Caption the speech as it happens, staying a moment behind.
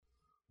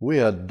We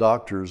had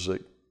doctors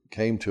that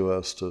came to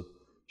us to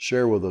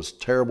share with us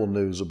terrible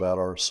news about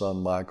our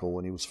son Michael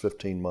when he was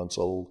 15 months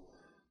old,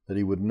 that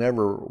he would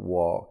never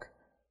walk,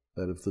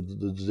 that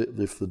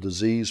if the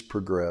disease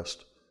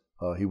progressed,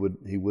 he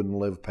wouldn't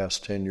live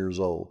past 10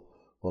 years old.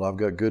 Well, I've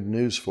got good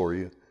news for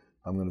you.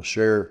 I'm going to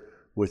share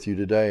with you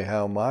today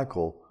how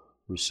Michael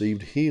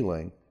received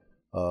healing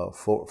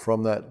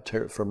from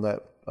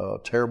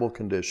that terrible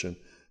condition,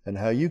 and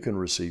how you can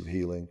receive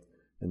healing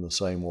in the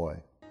same way.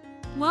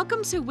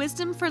 Welcome to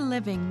Wisdom for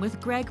Living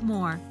with Greg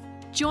Mohr.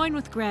 Join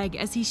with Greg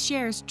as he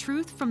shares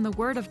truth from the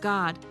Word of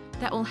God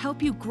that will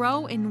help you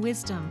grow in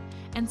wisdom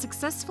and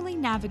successfully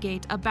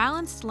navigate a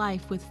balanced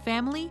life with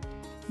family,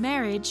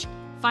 marriage,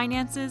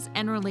 finances,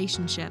 and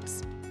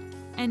relationships.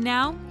 And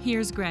now,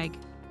 here's Greg.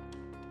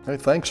 Hey,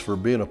 thanks for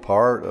being a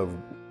part of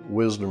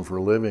Wisdom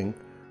for Living.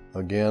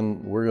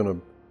 Again, we're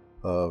going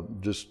to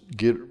just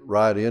get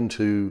right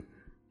into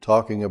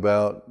talking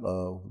about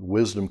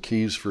wisdom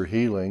keys for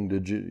healing.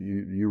 Did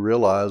you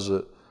realize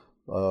that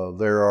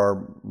there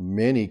are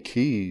many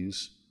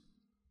keys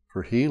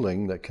for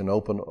healing that can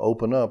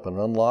open up and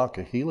unlock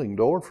a healing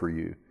door for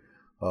you?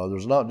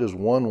 There's not just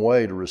one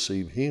way to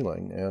receive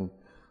healing. And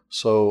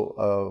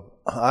so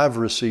I've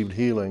received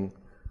healing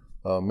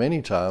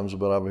many times,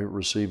 but I've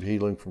received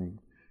healing from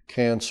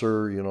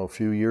cancer, a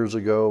few years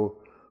ago,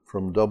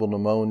 from double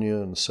pneumonia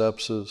and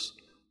sepsis.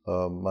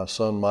 My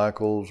son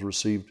Michael's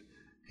received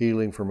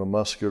healing from a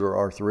muscular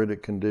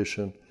arthritic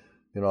condition.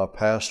 I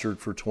pastored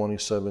for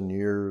 27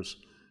 years,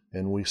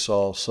 and we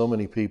saw so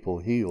many people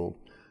healed.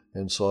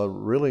 And so I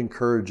really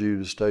encourage you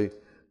to stay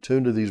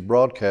tuned to these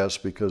broadcasts,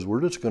 because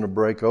we're just going to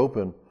break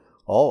open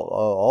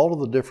all of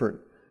the different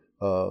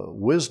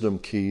wisdom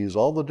keys,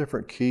 all the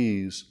different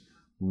keys,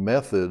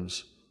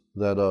 methods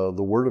that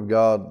the Word of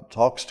God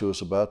talks to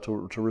us about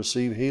to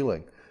receive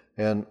healing.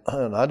 And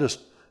I just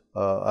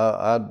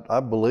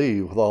I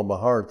believe with all my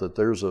heart that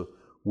there's a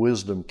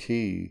wisdom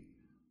key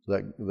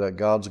that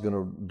God's going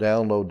to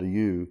download to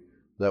you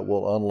that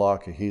will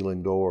unlock a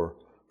healing door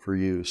for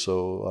you.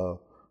 So,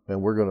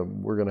 and we're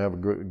gonna have a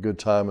good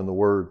time in the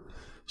Word.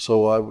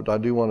 So I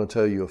do want to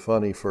tell you a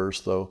funny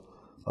first, though.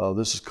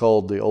 This is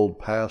called The Old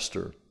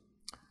Pastor.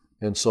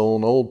 And so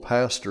an old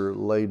pastor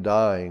lay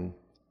dying,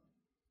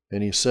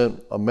 and he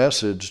sent a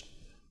message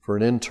for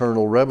an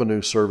Internal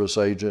Revenue Service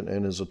agent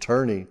and his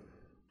attorney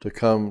to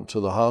come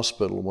to the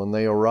hospital. When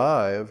they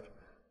arrived,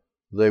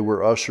 they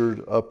were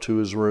ushered up to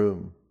his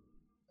room.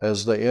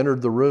 As they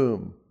entered the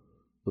room,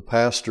 the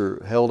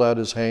pastor held out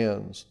his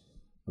hands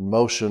and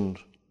motioned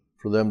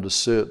for them to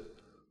sit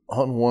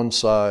on one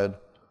side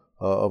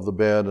of the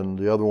bed and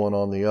the other one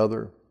on the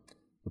other.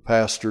 The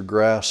pastor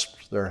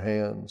grasped their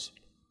hands,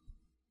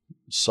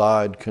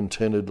 sighed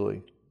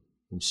contentedly,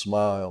 and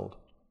smiled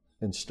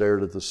and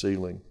stared at the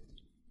ceiling.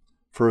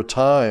 For a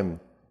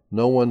time,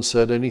 no one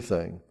said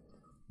anything.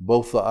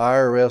 Both the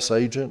IRS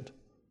agent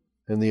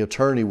and the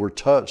attorney were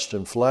touched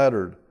and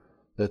flattered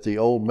that the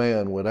old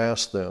man would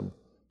ask them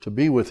to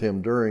be with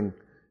him during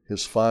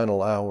his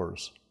final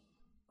hours.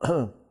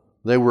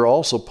 They were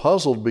also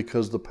puzzled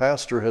because the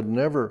pastor had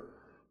never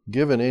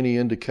given any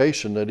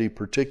indication that he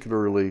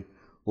particularly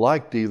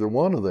liked either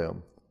one of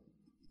them.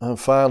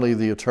 Finally,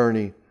 the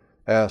attorney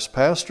asked,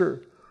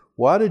 "Pastor,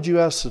 why did you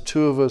ask the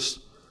two of us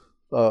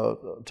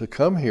to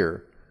come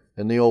here?"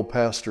 And the old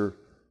pastor,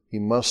 he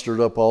mustered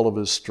up all of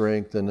his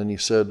strength, and then he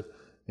said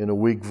in a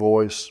weak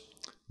voice,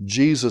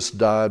 "Jesus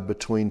died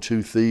between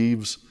two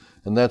thieves,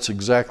 and that's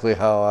exactly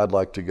how I'd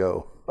like to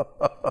go."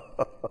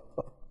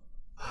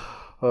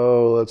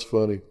 Oh, that's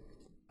funny.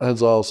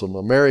 That's awesome.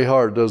 A merry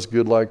heart does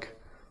good like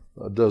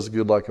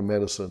a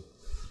medicine.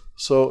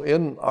 So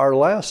in our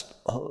last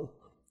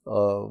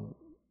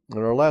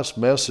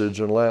message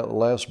and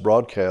last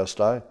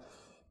broadcast, I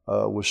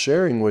was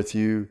sharing with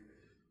you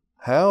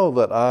how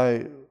that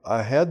I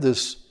had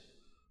this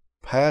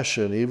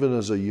passion, even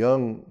as a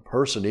young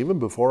person, even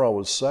before I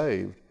was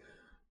saved,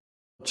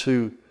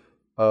 to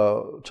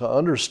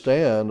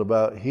understand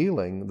about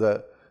healing.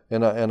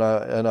 And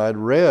I'd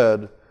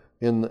read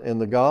in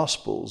the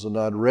Gospels, and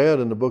I'd read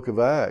in the Book of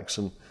Acts,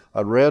 and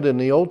I'd read in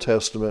the Old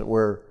Testament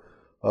where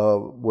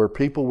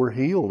people were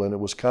healed, and it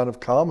was kind of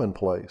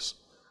commonplace.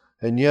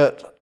 And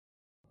yet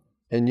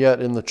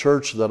in the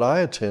church that I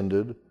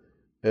attended,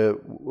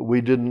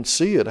 we didn't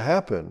see it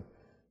happen,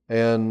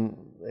 and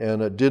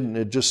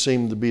it just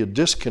seemed to be a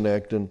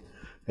disconnect. And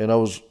I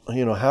was,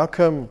 how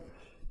come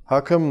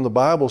the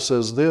Bible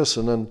says this,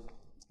 and then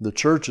the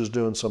church is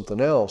doing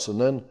something else? And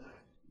then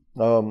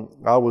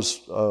I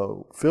was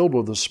filled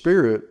with the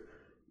Spirit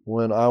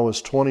when I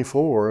was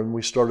 24, and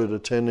we started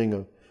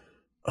attending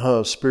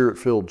a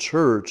Spirit-filled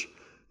church,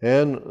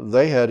 and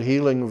they had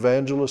healing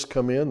evangelists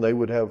come in. They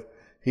would have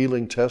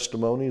healing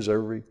testimonies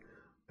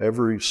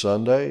every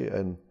Sunday,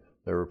 and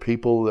there were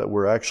people that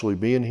were actually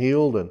being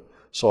healed. And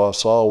so I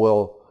saw,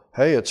 well,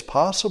 hey, it's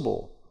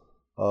possible.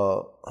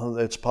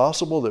 It's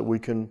possible that we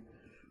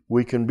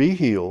can be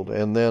healed.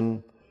 And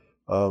then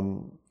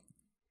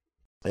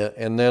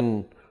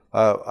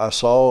I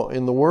saw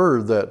in the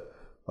Word that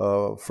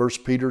 1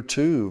 Peter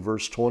 2,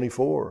 verse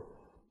 24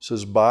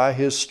 says, by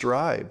his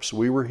stripes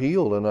we were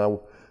healed.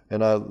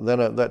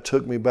 That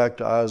took me back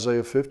to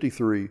Isaiah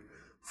 53,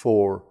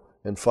 4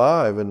 and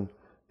 5. And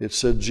it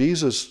said,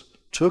 Jesus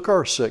took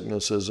our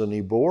sicknesses and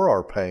he bore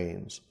our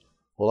pains.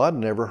 Well, I'd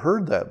never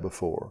heard that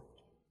before.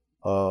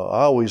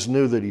 I always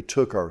knew that he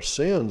took our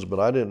sins, but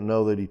I didn't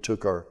know that he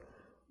took our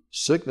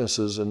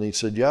sicknesses. And he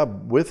said, yeah,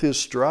 with his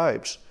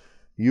stripes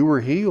you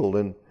were healed.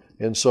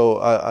 And so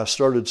I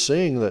started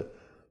seeing that,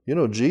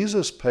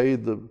 Jesus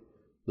paid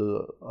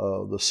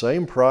the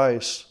same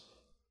price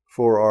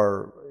for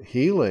our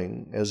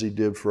healing as he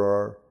did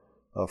for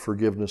our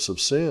forgiveness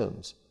of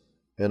sins.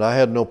 And I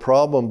had no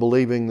problem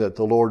believing that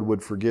the Lord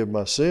would forgive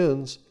my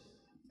sins.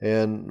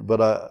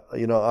 But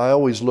I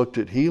always looked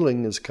at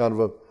healing as kind of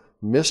a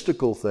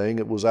mystical thing.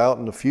 It was out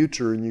in the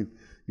future, and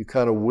you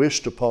kind of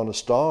wished upon a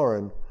star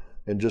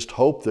and just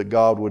hoped that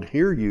God would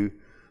hear you.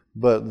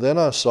 But then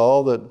I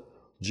saw that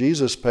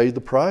Jesus paid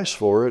the price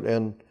for it,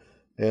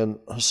 and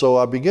so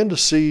I began to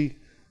see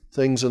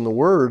things in the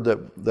Word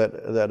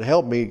that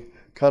helped me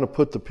kind of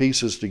put the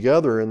pieces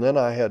together. And then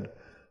I had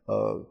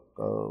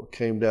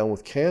came down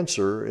with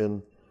cancer,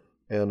 and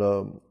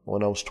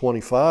when I was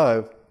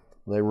 25,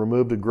 they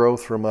removed a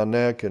growth from my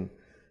neck, and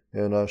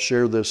I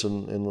shared this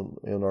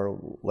in our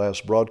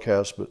last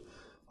broadcast. But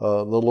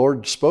the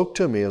Lord spoke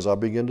to me as I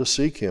began to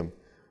seek Him,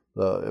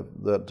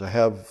 that to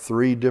have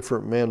 3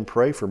 different men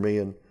pray for me,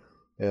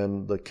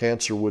 and the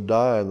cancer would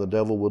die, and the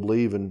devil would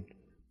leave, and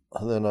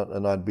then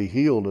I'd be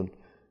healed.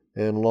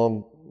 And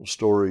long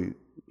story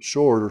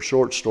short, or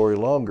short story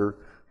longer,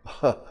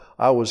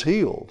 I was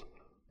healed.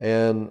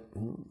 And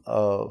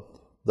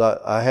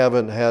I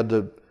haven't had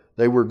to.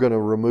 They were going to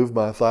remove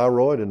my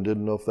thyroid and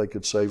didn't know if they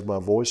could save my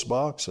voice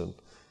box,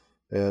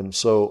 and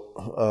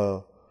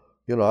so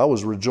I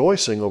was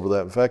rejoicing over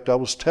that. In fact, I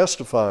was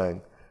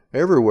testifying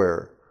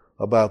everywhere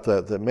about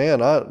that. That man,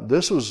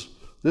 this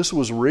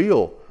was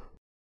real.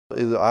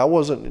 I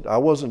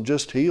wasn't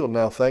just healed.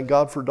 Now, thank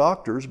God for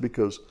doctors,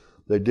 because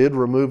they did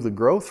remove the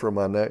growth from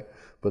my neck.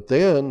 But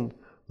then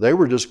they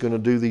were just going to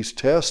do these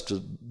tests to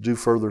do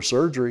further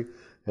surgery,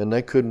 and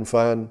they couldn't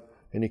find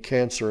any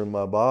cancer in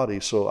my body.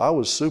 So I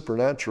was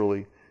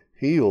supernaturally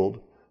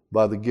healed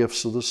by the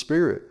gifts of the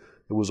Spirit.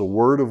 It was a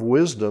word of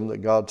wisdom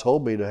that God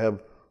told me to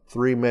have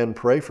 3 men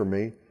pray for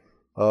me.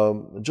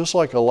 Just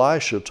like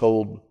Elisha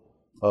told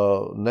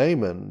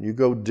Naaman, you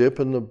go dip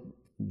in the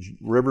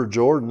river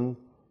Jordan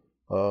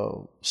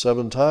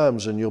 7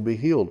 times and you'll be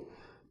healed.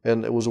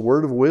 And it was a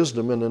word of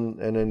wisdom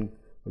and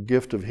a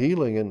gift of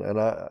healing, and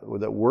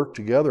that worked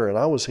together, and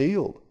I was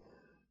healed.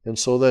 And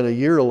so then a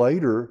year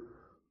later,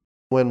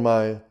 when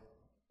my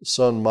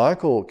son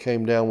Michael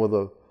came down with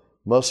a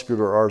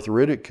muscular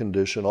arthritic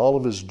condition, all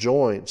of his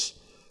joints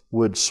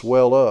would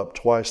swell up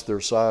twice their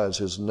size.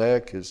 His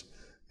neck, his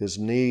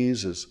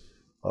knees,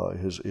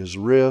 his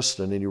wrist,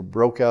 and then he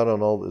broke out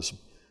on all this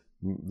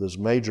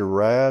major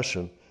rash.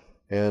 And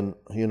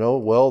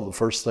the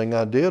first thing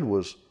I did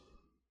was,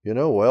 I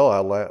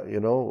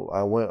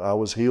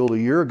was healed a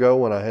year ago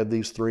when I had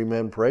these 3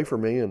 men pray for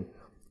me, and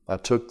I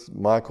took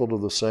Michael to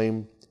the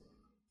same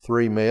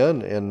 3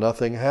 men, and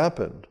nothing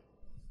happened.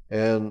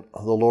 And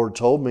the Lord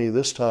told me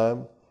this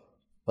time,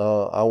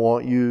 I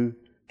want you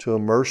to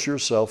immerse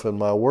yourself in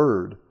my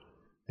Word.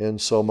 And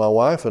so my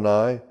wife and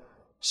I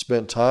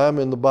spent time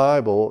in the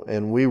Bible,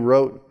 and we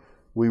wrote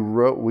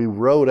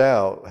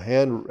out,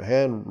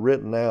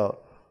 handwritten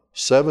out,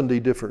 70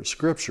 different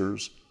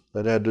scriptures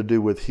that had to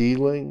do with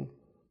healing,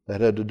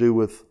 that had to do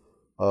with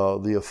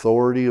the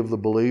authority of the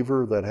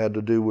believer, that had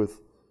to do with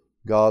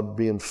God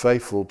being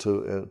faithful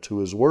to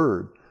His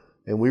Word.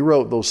 And we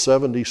wrote those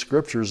 70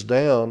 scriptures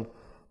down,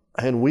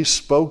 and we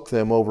spoke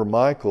them over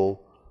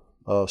Michael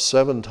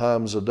 7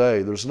 times a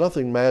day. There's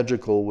nothing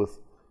magical with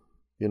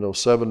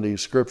 70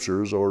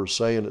 scriptures or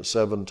saying it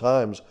 7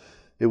 times.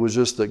 It was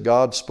just that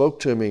God spoke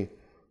to me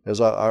as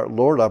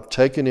Lord, I've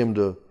taken him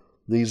to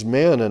these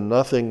men and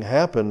nothing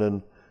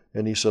happened,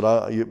 and He said,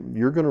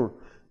 you're going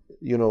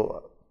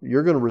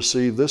to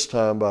receive this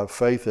time by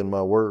faith in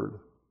my Word.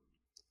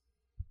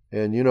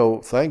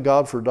 And thank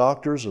God for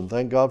doctors, and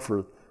thank God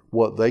for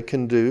what they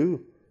can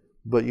do.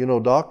 But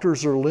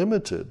doctors are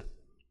limited.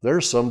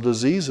 There's some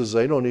diseases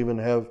they don't even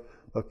have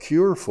a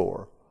cure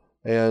for,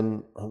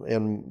 and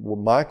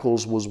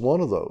Michael's was one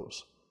of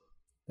those.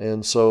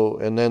 And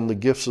then the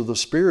gifts of the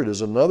Spirit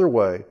is another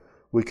way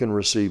we can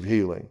receive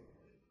healing.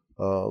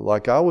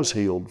 Like I was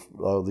healed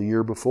the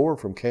year before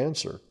from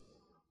cancer.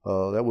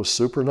 That was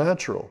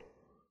supernatural.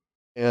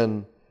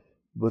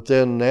 But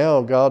then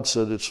now God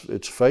said,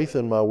 it's faith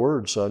in my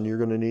Word, son. You're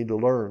going to need to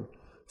learn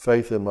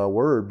faith in my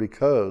Word,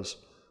 because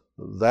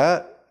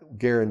that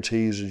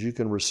guarantees that you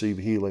can receive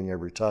healing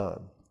every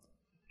time.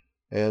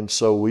 And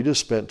so we just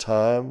spent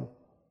time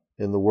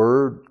in the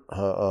Word.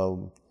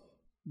 And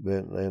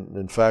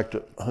in fact,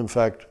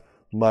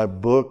 my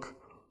book,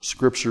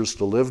 Scriptures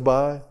to Live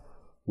By,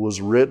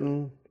 was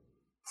written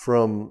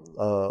from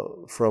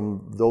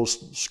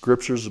those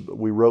scriptures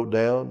we wrote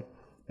down,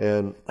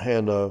 and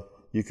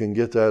you can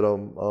get that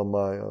on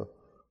my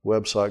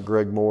website,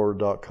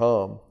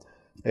 gregmohr.com.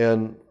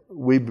 And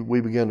we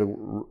began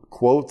to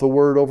quote the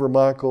word over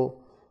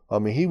Michael. I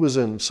mean, he was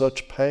in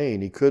such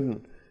pain.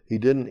 He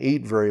didn't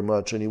eat very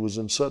much, and he was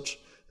in such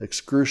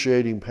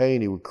excruciating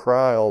pain. He would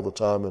cry all the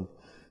time. And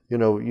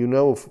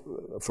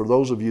for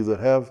those of you that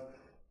have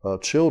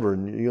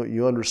children,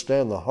 you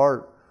understand the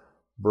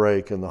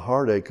heartbreak and the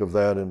heartache of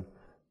that.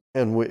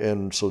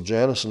 And so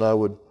Janice and I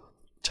would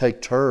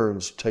take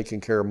turns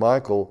taking care of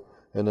Michael,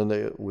 and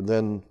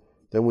then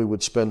we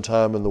would spend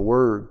time in the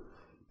Word.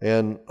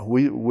 And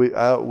we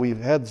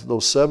had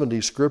those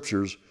 70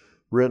 scriptures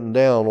written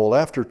down. Well,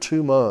 after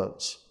 2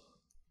 months,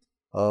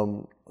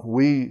 one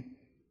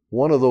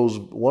of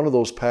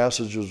those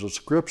passages of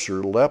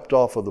Scripture leapt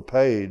off of the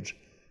page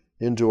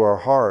into our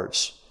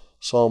hearts.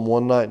 Psalm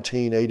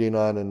 119,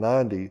 89, and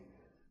 90.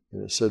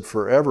 And it said,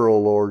 "Forever, O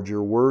Lord,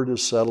 your word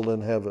is settled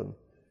in heaven.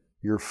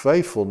 Your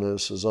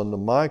faithfulness is unto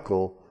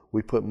Michael."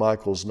 We put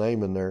Michael's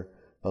name in there,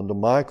 unto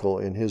Michael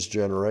in his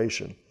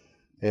generation.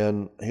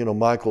 And,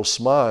 Michael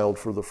smiled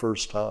for the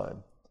first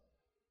time.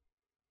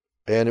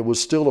 And it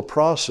was still a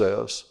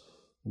process,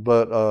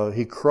 but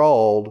he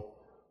crawled,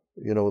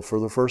 for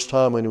the first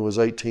time when he was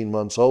 18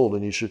 months old.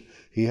 And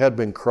he had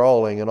been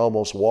crawling and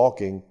almost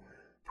walking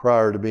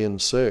prior to being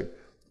sick.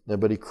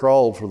 But he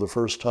crawled for the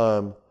first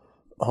time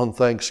on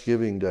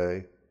Thanksgiving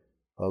Day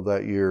of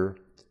that year,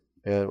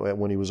 and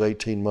when he was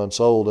 18 months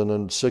old. And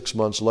then 6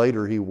 months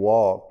later, he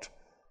walked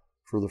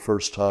for the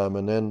first time.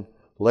 And then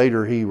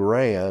later he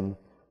ran,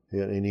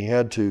 and he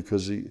had to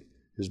because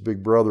his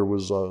big brother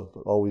was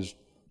always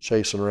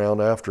chasing around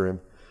after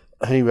him.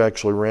 And he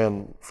actually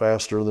ran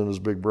faster than his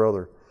big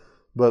brother.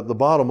 But the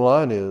bottom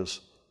line is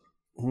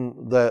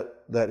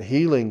that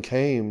healing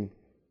came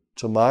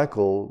to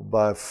Michael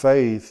by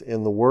faith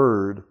in the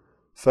Word,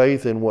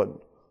 faith in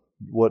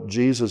what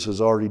Jesus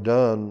has already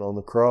done on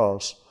the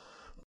cross.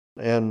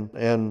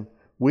 And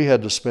we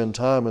had to spend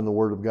time in the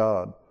Word of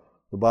God.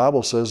 The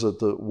Bible says that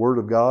the Word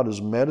of God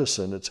is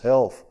medicine, it's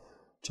health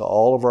to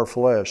all of our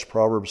flesh.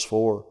 Proverbs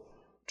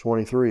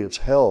 4:23, it's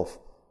health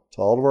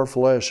to all of our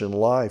flesh and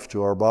life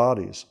to our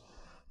bodies.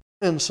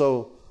 And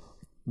so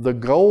the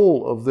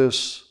goal of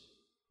this,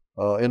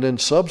 and then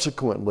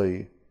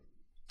subsequently,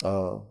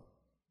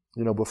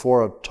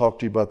 before I talk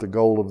to you about the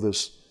goal of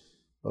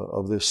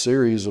this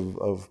series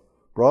of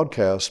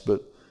broadcasts,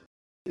 but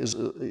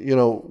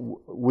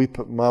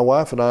my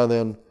wife and I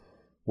then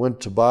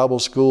went to Bible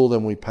school,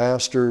 then we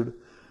pastored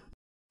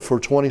for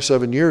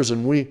 27 years,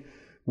 and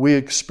we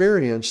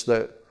experienced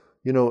that,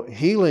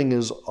 healing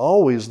is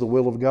always the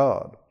will of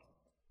God,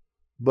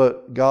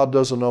 but God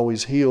doesn't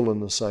always heal in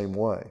the same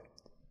way.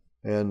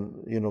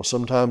 And,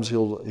 sometimes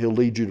He'll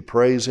lead you to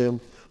praise Him.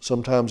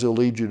 Sometimes He'll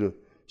lead you to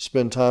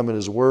spend time in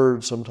His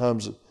Word.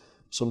 Sometimes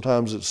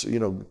it's,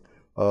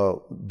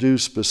 do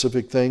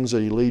specific things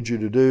that He leads you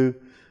to do.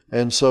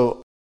 And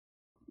so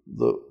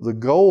the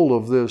goal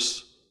of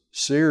this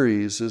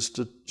series is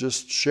to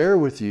just share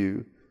with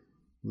you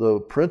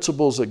the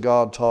principles that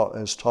God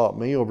has taught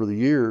me over the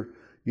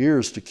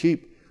years to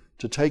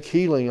take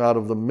healing out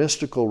of the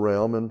mystical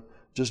realm and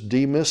just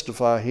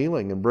demystify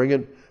healing and bring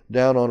it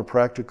down on a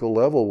practical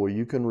level where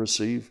you can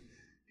receive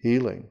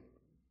healing.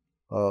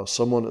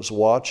 Someone that's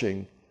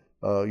watching,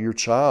 your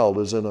child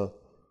is in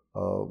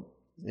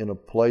a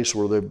place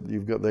where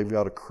they've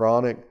got a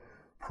chronic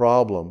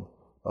problem.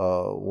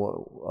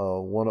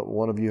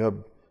 One of you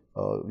have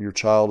your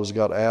child has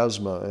got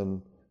asthma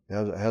and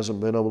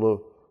hasn't been able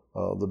to.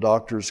 The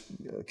doctors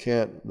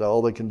can't.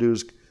 All they can do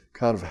is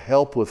kind of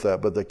help with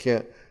that, but they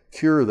can't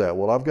cure that.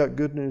 Well, I've got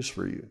good news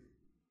for you.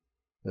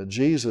 That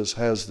Jesus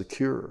has the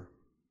cure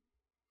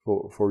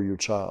for your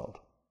child.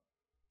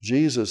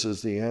 Jesus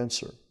is the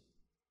answer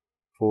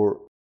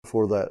for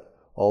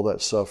all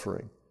that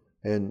suffering.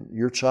 And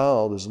your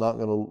child is not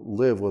going to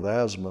live with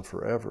asthma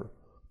forever.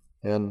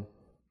 And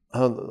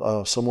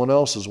someone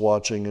else is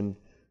watching and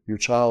your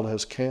child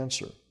has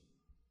cancer.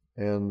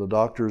 And the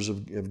doctors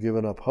have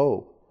given up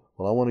hope.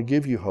 Well, I want to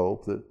give you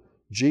hope that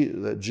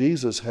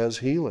Jesus has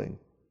healing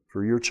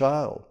for your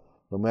child.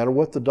 No matter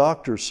what the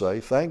doctors say,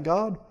 thank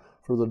God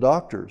for the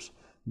doctors.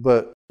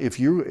 But if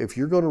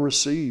you're going to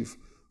receive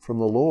from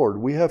the Lord,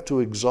 we have to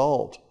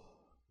exalt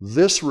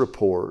this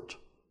report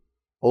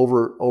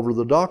over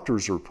the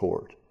doctor's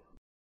report.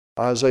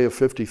 Isaiah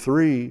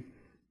 53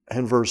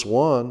 and verse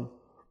 1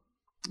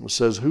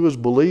 says, "Who has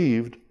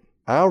believed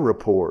our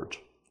report?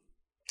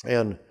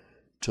 And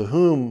to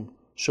whom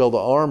shall the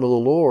arm of the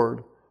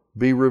Lord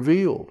be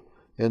revealed?"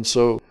 And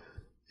so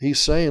he's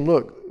saying,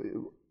 look,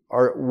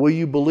 will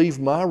you believe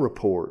my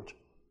report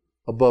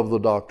above the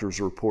doctor's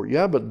report?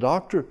 Yeah, but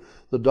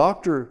the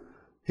doctor,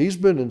 he's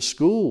been in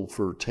school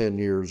for 10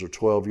 years or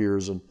 12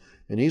 years, and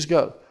he's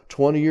got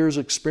 20 years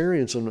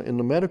experience in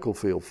the medical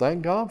field.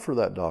 Thank God for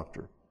that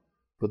doctor.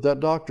 But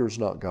that doctor's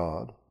not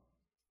God.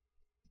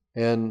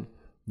 And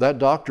that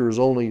doctor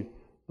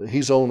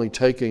he's only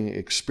taking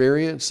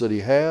experience that he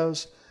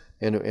has,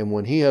 and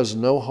when he has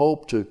no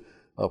hope to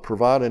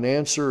provide an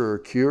answer or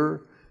a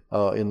cure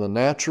in the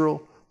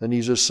natural, then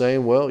he's just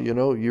saying, well,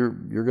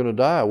 you're going to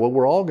die. Well,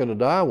 we're all going to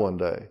die one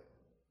day.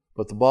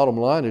 But the bottom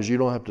line is you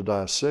don't have to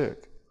die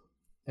sick.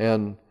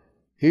 And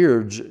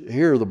Here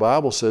the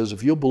Bible says,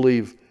 if you'll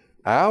believe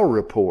our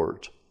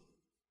report,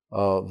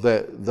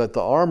 that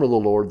the arm of the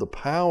Lord, the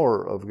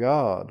power of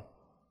God,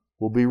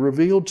 will be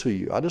revealed to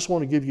you. I just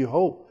want to give you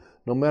hope.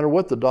 No matter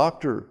what the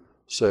doctor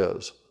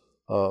says,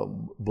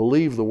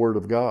 believe the Word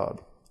of God.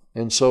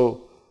 And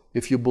so,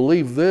 if you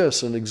believe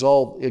this and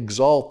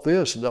exalt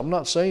this, and I'm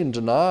not saying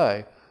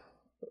deny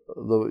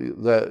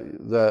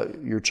that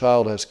your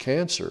child has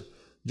cancer.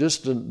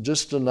 Just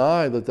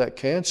deny that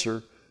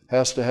cancer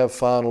has to have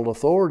final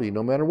authority,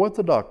 no matter what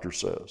the doctor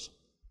says.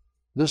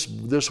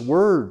 This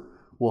Word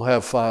will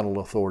have final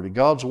authority.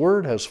 God's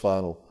Word has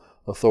final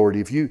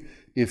authority.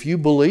 If you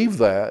believe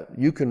that,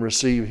 you can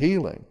receive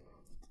healing.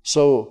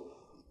 So,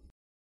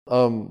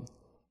 I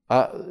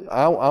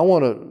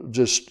want to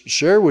just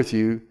share with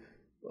you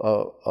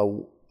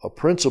a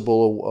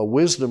principle, a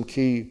wisdom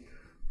key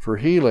for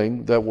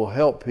healing that will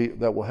help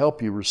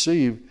you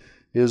receive.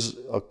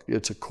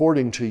 It's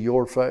according to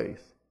your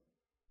faith.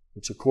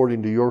 It's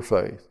according to your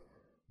faith.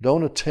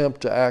 Don't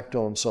attempt to act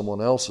on someone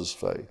else's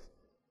faith.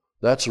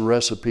 That's a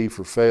recipe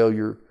for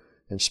failure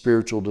and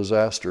spiritual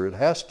disaster. It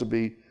has to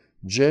be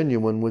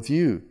genuine with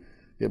you.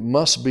 It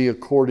must be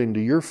according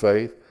to your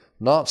faith,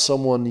 not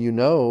someone you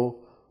know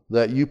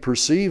that you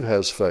perceive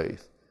has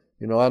faith.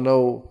 I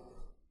know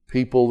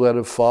people that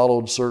have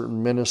followed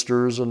certain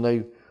ministers and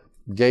they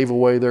gave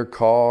away their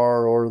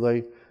car or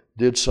they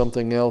did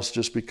something else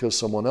just because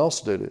someone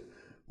else did it.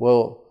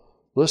 Well,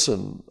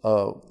 listen,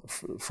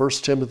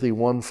 1 Timothy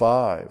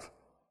 1:5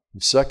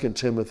 and 2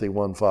 Timothy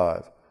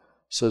 1:5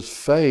 says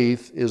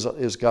faith is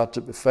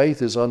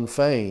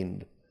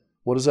unfeigned.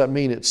 What does that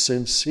mean? It's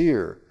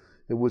sincere.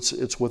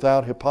 It's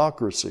without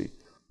hypocrisy.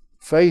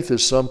 Faith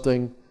is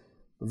something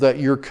that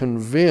you're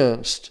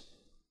convinced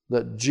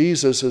that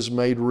Jesus has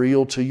made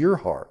real to your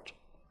heart.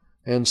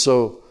 And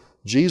so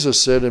Jesus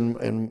said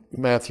in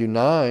Matthew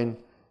 9,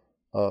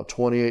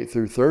 28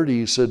 through 30,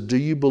 he said, "Do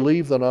you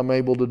believe that I'm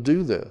able to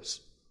do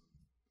this?"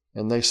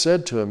 And they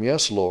said to him,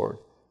 "Yes, Lord."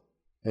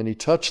 And he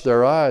touched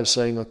their eyes,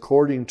 saying,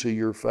 "According to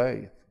your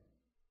faith,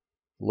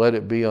 let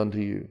it be unto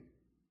you."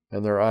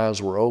 And their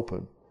eyes were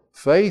open.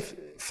 Faith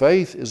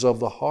is of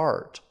the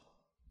heart,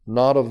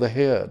 not of the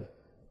head.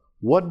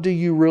 What do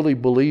you really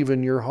believe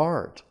in your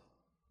heart?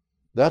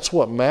 That's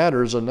what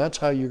matters, and that's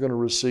how you're going to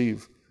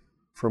receive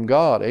from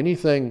God.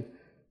 Anything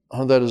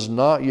that is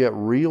not yet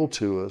real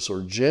to us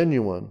or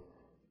genuine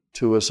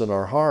to us in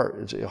our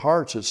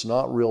hearts, it's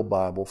not real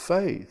Bible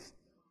faith.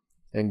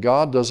 And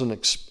God doesn't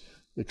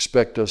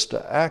expect us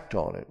to act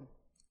on it.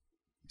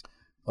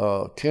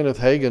 Kenneth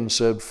Hagin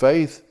said,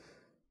 faith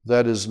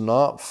that is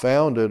not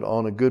founded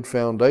on a good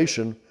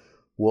foundation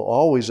will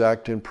always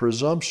act in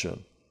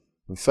presumption.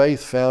 And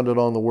faith founded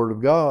on the Word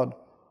of God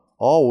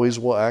always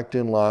will act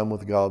in line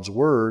with God's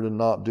Word and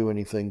not do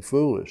anything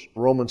foolish.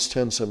 Romans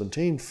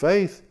 10:17,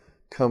 faith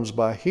comes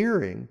by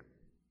hearing,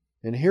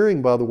 and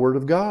hearing by the Word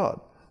of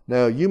God.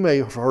 Now, you may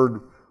have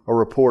heard a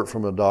report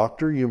from a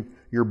doctor.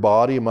 Your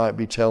body might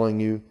be telling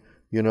you,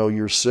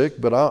 you're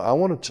sick, but I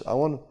want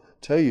to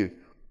tell you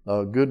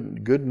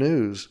good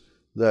news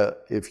that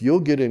if you'll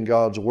get in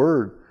God's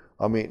Word,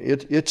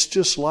 it's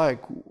just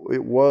like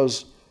it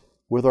was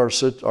with our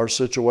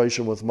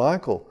situation with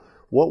Michael.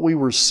 What we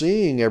were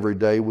seeing every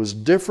day was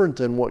different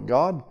than what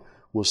God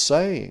was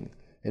saying,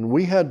 and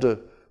we had to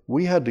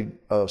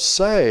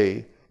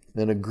say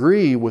and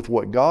agree with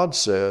what God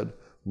said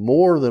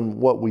more than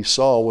what we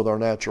saw with our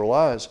natural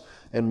eyes.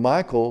 And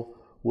Michael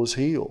was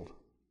healed.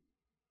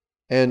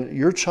 And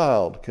your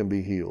child can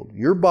be healed.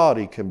 Your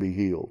body can be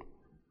healed.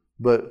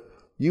 But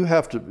you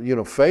have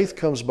to, faith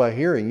comes by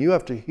hearing. You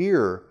have to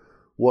hear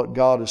what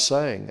God is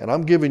saying. And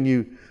I'm giving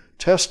you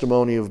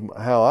testimony of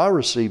how I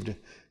received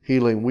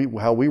healing,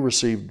 how we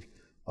received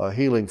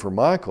healing for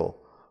Michael.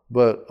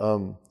 But,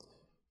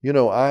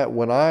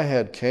 when I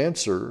had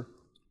cancer,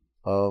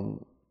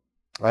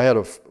 I had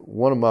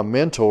one of my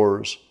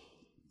mentors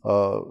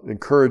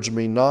encouraged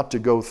me not to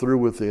go through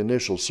with the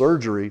initial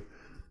surgery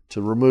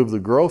to remove the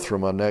growth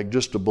from my neck,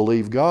 just to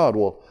believe God.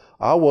 Well,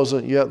 I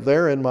wasn't yet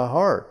there in my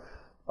heart.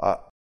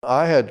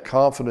 I had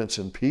confidence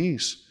and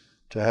peace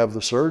to have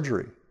the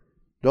surgery.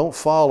 Don't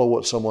follow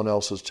what someone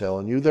else is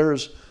telling you. There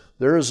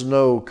is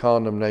no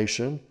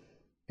condemnation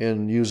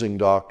in using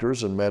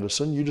doctors and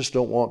medicine. You just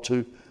don't want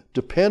to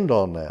depend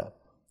on that.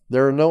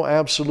 There are no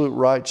absolute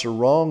rights or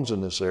wrongs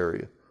in this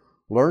area.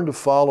 Learn to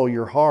follow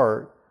your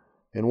heart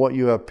and what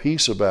you have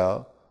peace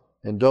about,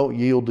 and don't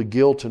yield to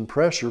guilt and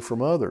pressure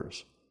from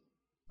others.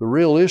 The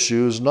real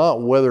issue is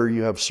not whether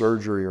you have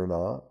surgery or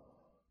not,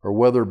 or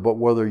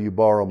whether you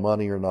borrow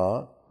money or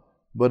not,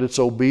 but it's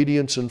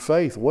obedience and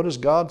faith. What is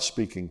God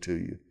speaking to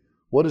you?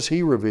 What is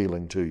He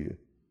revealing to you?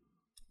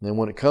 And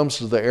when it comes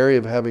to the area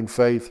of having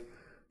faith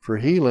for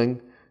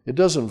healing, it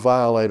doesn't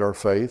violate our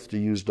faith to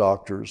use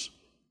doctors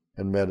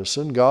and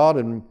medicine. God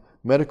and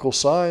medical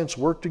science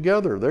work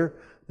together.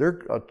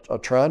 They're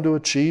trying to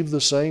achieve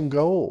the same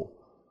goal,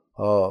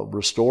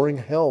 restoring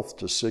health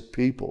to sick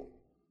people.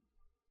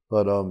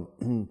 But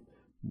John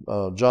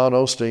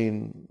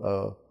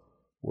Osteen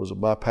was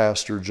my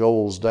pastor,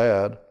 Joel's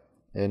dad,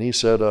 and he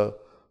said,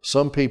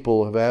 some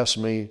people have asked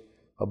me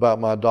about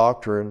my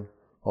doctrine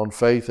on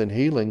faith and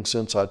healing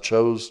since I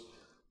chose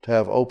to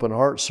have open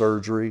heart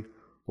surgery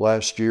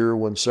last year,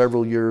 when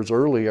several years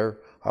earlier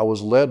I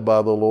was led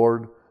by the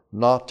Lord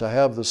not to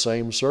have the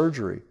same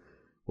surgery.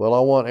 Well,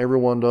 I want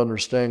everyone to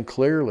understand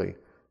clearly,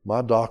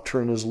 my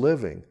doctrine is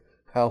living.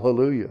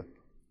 Hallelujah.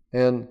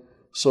 And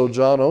so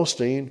John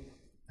Osteen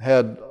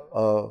had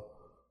a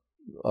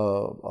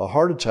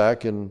heart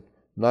attack in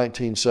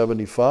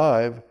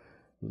 1975.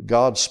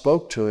 God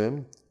spoke to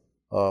him.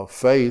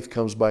 Faith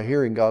comes by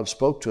hearing. God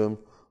spoke to him,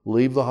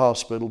 leave the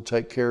hospital,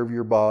 take care of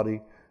your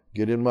body,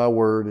 get in my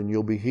word, and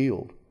you'll be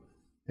healed.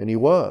 And he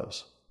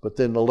was. But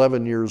then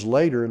 11 years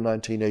later, in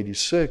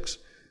 1986,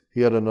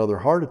 he had another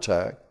heart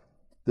attack.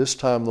 This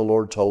time the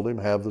Lord told him,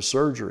 have the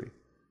surgery.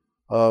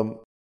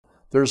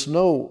 There's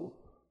no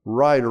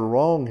right or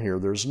wrong here.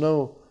 There's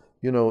no,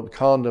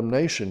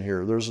 condemnation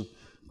here. There's,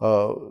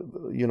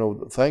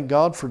 thank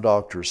God for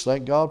doctors.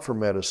 Thank God for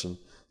medicine.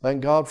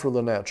 Thank God for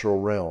the natural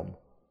realm.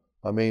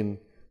 I mean,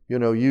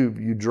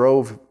 you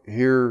drove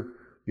here,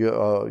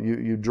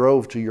 you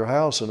drove to your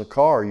house in a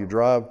car. You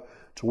drive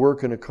to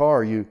work in a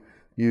car. You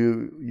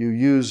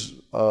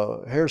use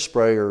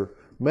hairspray or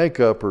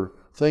makeup or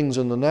things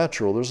in the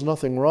natural. There's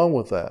nothing wrong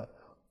with that.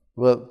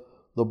 But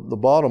the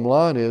bottom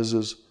line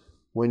is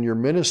when you're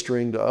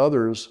ministering to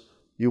others,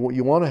 you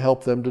want to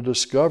help them to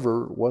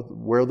discover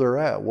where they're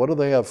at. What do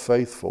they have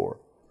faith for?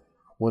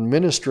 When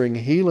ministering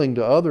healing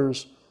to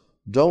others,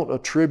 don't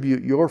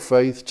attribute your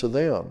faith to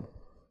them.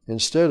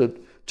 Instead,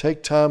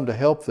 take time to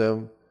help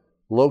them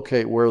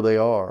locate where they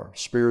are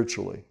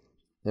spiritually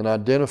and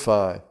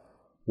identify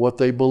what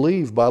they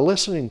believe by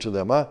listening to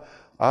them.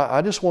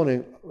 I just want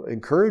to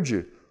encourage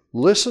you,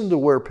 listen to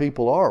where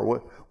people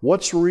are.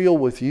 What's real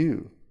with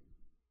you?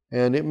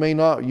 And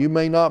you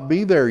may not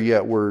be there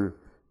yet where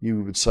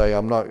you would say,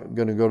 I'm not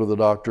going to go to the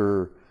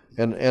doctor.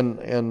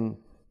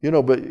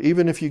 But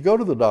even if you go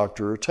to the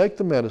doctor or take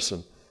the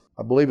medicine,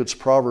 I believe it's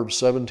Proverbs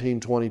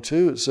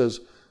 17:22. It says,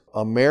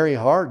 a merry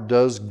heart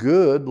does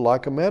good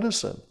like a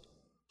medicine.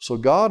 So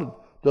God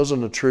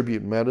doesn't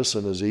attribute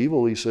medicine as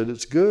evil. He said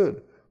it's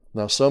good.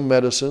 Now, some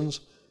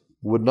medicines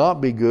would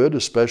not be good,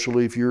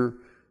 especially if you're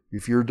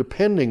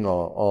depending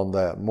on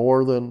that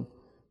more than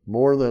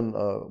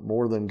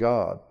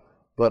God.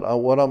 But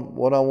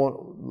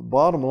the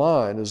bottom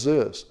line is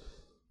this: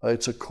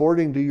 it's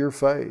according to your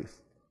faith.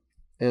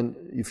 And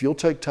if you'll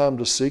take time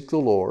to seek the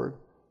Lord,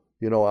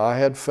 I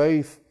had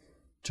faith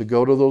to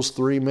go to those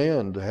 3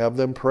 men, to have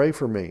them pray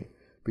for me,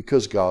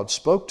 because God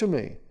spoke to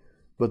me.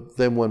 But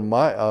then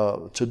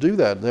to do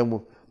that,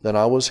 then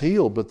I was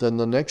healed. But then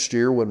the next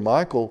year when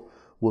Michael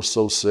was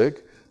so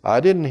sick,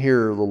 I didn't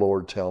hear the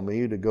Lord tell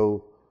me to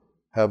go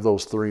have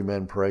those 3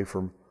 men pray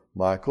for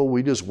Michael.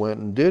 We just went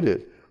and did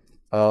it.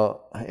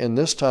 And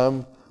this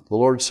time the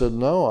Lord said,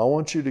 no, I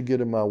want you to get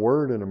in my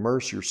word and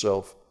immerse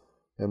yourself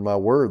in my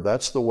word.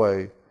 That's the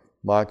way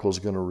Michael's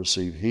going to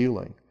receive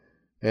healing.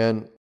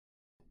 And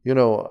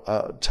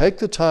take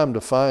the time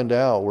to find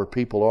out where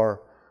people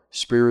are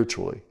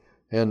spiritually,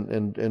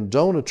 and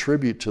don't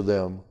attribute to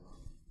them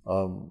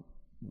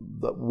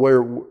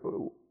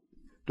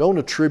don't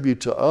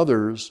attribute to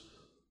others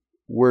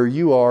where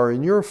you are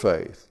in your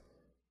faith.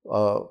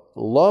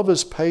 Love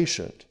is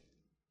patient,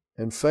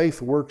 and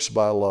faith works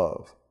by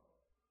love.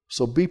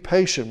 So be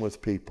patient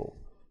with people.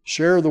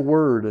 Share the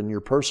word and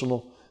your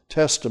personal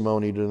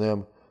testimony to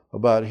them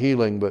about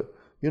healing. But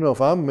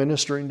if I'm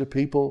ministering to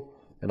people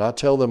and I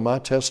tell them my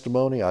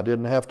testimony, I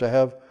didn't have to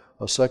have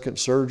a second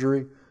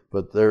surgery,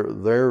 but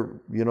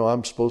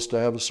I'm supposed to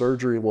have a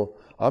surgery. Well,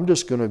 I'm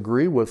just going to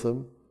agree with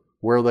them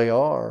where they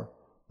are,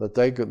 that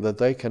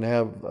they can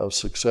have a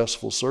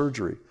successful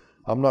surgery.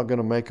 I'm not going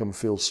to make them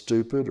feel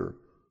stupid or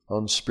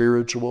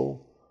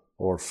unspiritual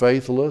or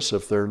faithless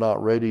if they're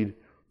not ready,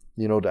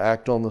 to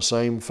act on the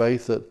same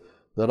faith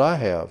that I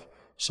have.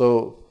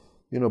 So,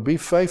 be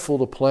faithful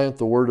to plant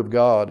the Word of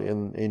God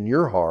in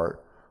your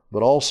heart,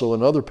 but also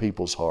in other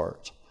people's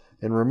hearts.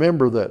 And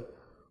remember that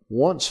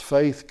once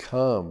faith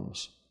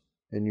comes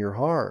in your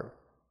heart,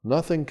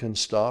 nothing can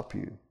stop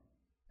you.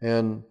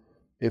 And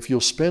if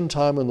you'll spend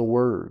time in the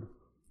Word,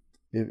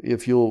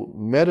 if you'll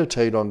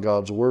meditate on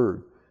God's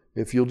Word,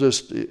 if you'll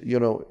just,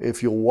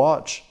 if you'll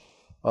watch,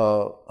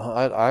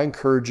 I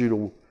encourage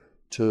you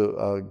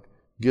to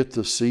get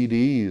the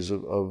CDs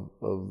of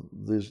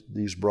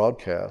these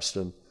broadcasts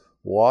and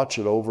watch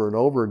it over and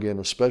over again,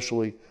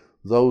 especially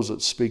those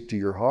that speak to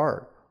your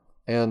heart.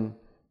 And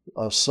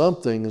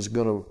something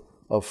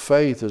of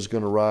faith is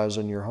going to rise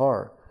in your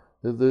heart.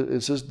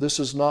 This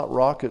is not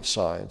rocket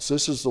science.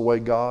 This is the way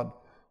God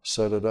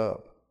set it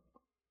up.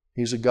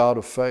 He's a God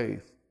of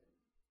faith,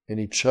 and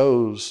He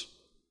chose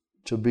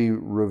to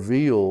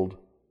reveal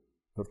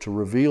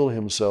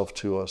Himself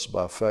to us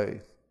by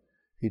faith.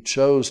 He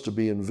chose to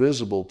be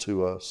invisible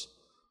to us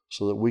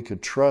so that we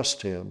could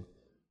trust Him,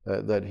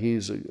 that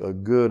He's a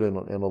good and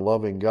a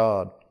loving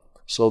God,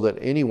 so that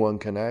anyone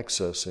can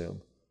access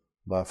Him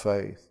by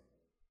faith.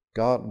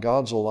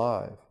 God's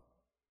alive.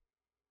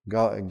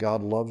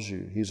 God loves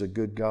you. He's a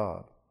good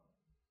God.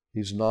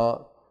 He's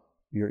not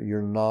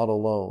You're not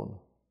alone.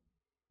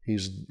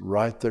 He's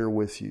right there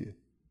with you.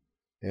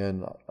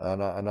 And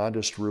I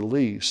just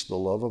release the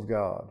love of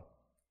God,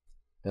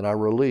 and I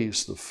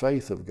release the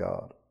faith of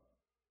God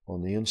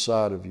on the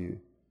inside of you.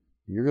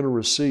 You're going to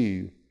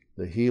receive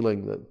the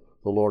healing that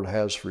the Lord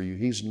has for you.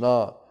 He's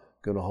not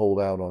going to hold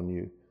out on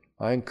you.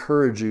 I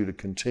encourage you to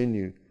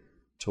continue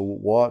to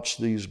watch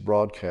these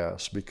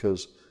broadcasts,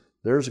 because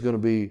there's going to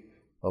be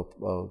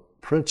a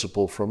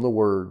principle from the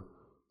Word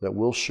that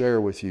we'll share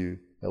with you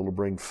that will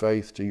bring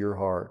faith to your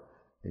heart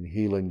and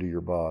healing to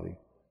your body.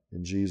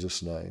 In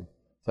Jesus' name.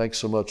 Thanks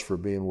so much for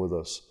being with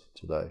us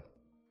today.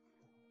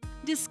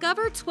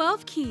 Discover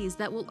 12 keys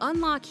that will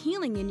unlock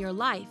healing in your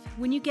life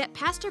when you get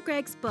Pastor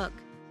Greg's book,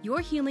 Your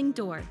Healing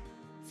Door.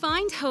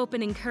 Find hope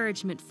and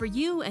encouragement for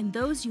you and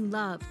those you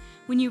love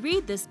when you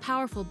read this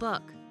powerful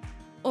book.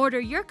 Order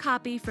your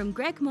copy from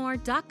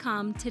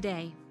gregmohr.com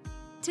today.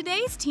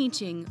 Today's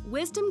teaching,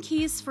 Wisdom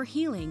Keys for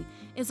Healing,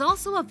 is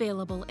also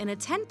available in a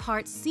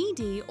 10-part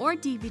CD or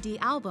DVD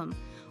album,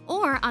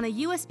 or on a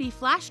USB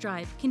flash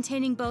drive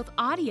containing both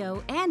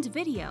audio and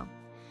video.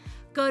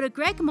 Go to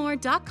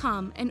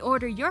gregmohr.com and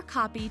order your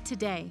copy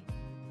today.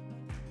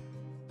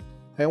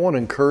 Hey, I want to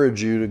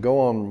encourage you to go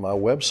on my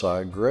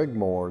website,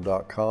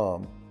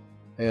 gregmohr.com,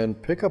 and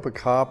pick up a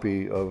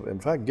copy of, in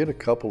fact, get a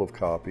couple of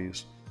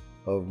copies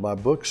of my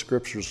book,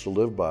 Scriptures to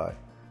Live By.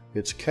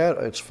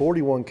 It's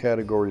 41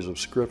 categories of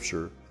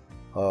Scripture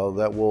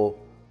that will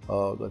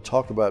that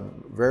talk about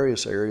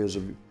various areas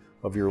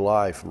of your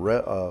life.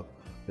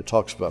 It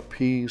talks about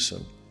peace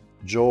and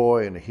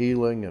joy and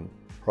healing and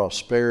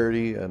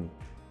prosperity and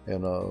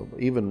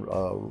even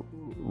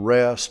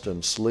rest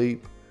and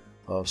sleep.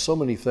 So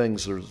many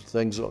things.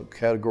 There's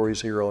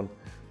categories here on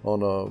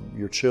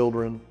your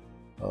children.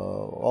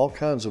 All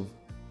kinds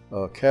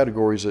of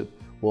categories that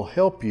will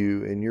help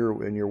you in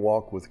your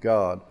walk with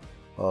God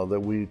that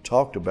we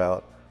talked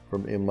about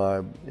in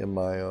my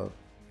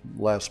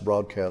last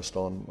broadcast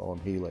on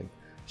healing.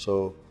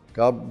 So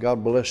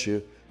God bless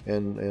you,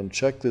 and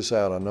check this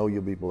out. I know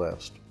you'll be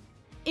blessed.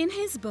 In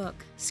his book,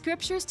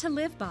 Scriptures to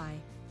Live By,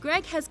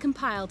 Greg has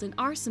compiled an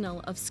arsenal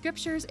of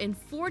scriptures in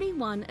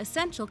 41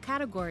 essential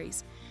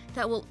categories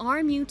that will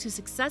arm you to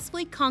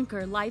successfully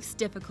conquer life's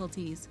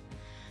difficulties.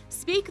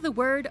 Speak the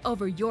word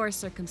over your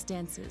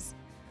circumstances.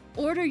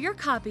 Order your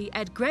copy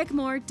at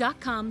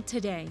gregmohr.com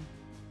today.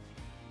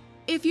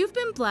 If you've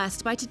been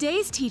blessed by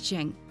today's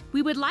teaching,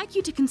 we would like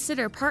you to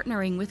consider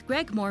partnering with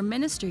Greg Mohr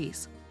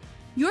Ministries.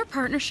 Your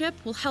partnership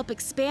will help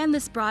expand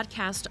this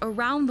broadcast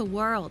around the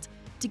world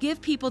to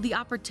give people the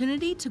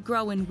opportunity to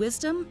grow in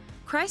wisdom,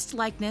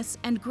 Christ-likeness,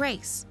 and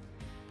grace.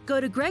 Go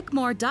to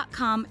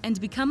gregmohr.com and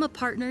become a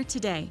partner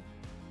today.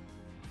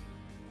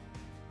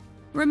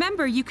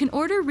 Remember, you can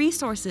order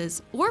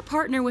resources or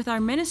partner with our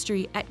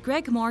ministry at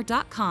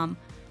gregmohr.com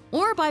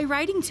or by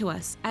writing to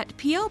us at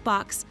P.O.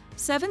 Box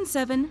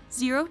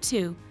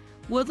 7702,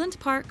 Woodland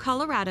Park,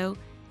 Colorado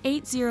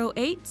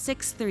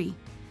 80863.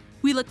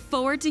 We look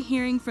forward to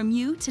hearing from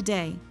you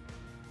today.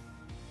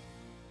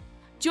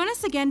 Join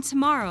us again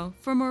tomorrow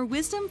for more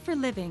Wisdom for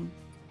Living.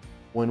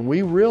 When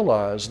we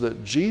realize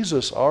that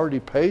Jesus already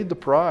paid the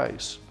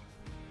price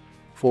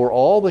for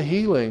all the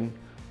healing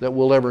that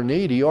we'll ever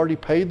need, He already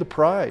paid the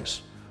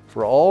price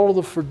for all of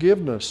the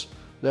forgiveness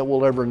that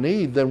we'll ever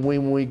need, then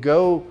when we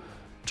go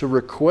to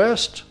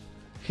request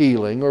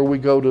healing, or we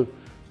go to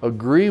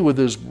agree with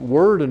His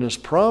word and His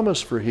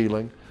promise for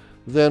healing,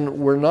 then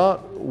we're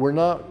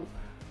not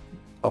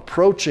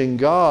approaching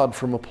God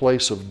from a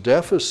place of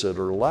deficit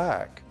or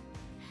lack.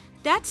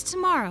 That's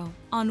tomorrow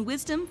on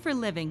Wisdom for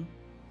Living.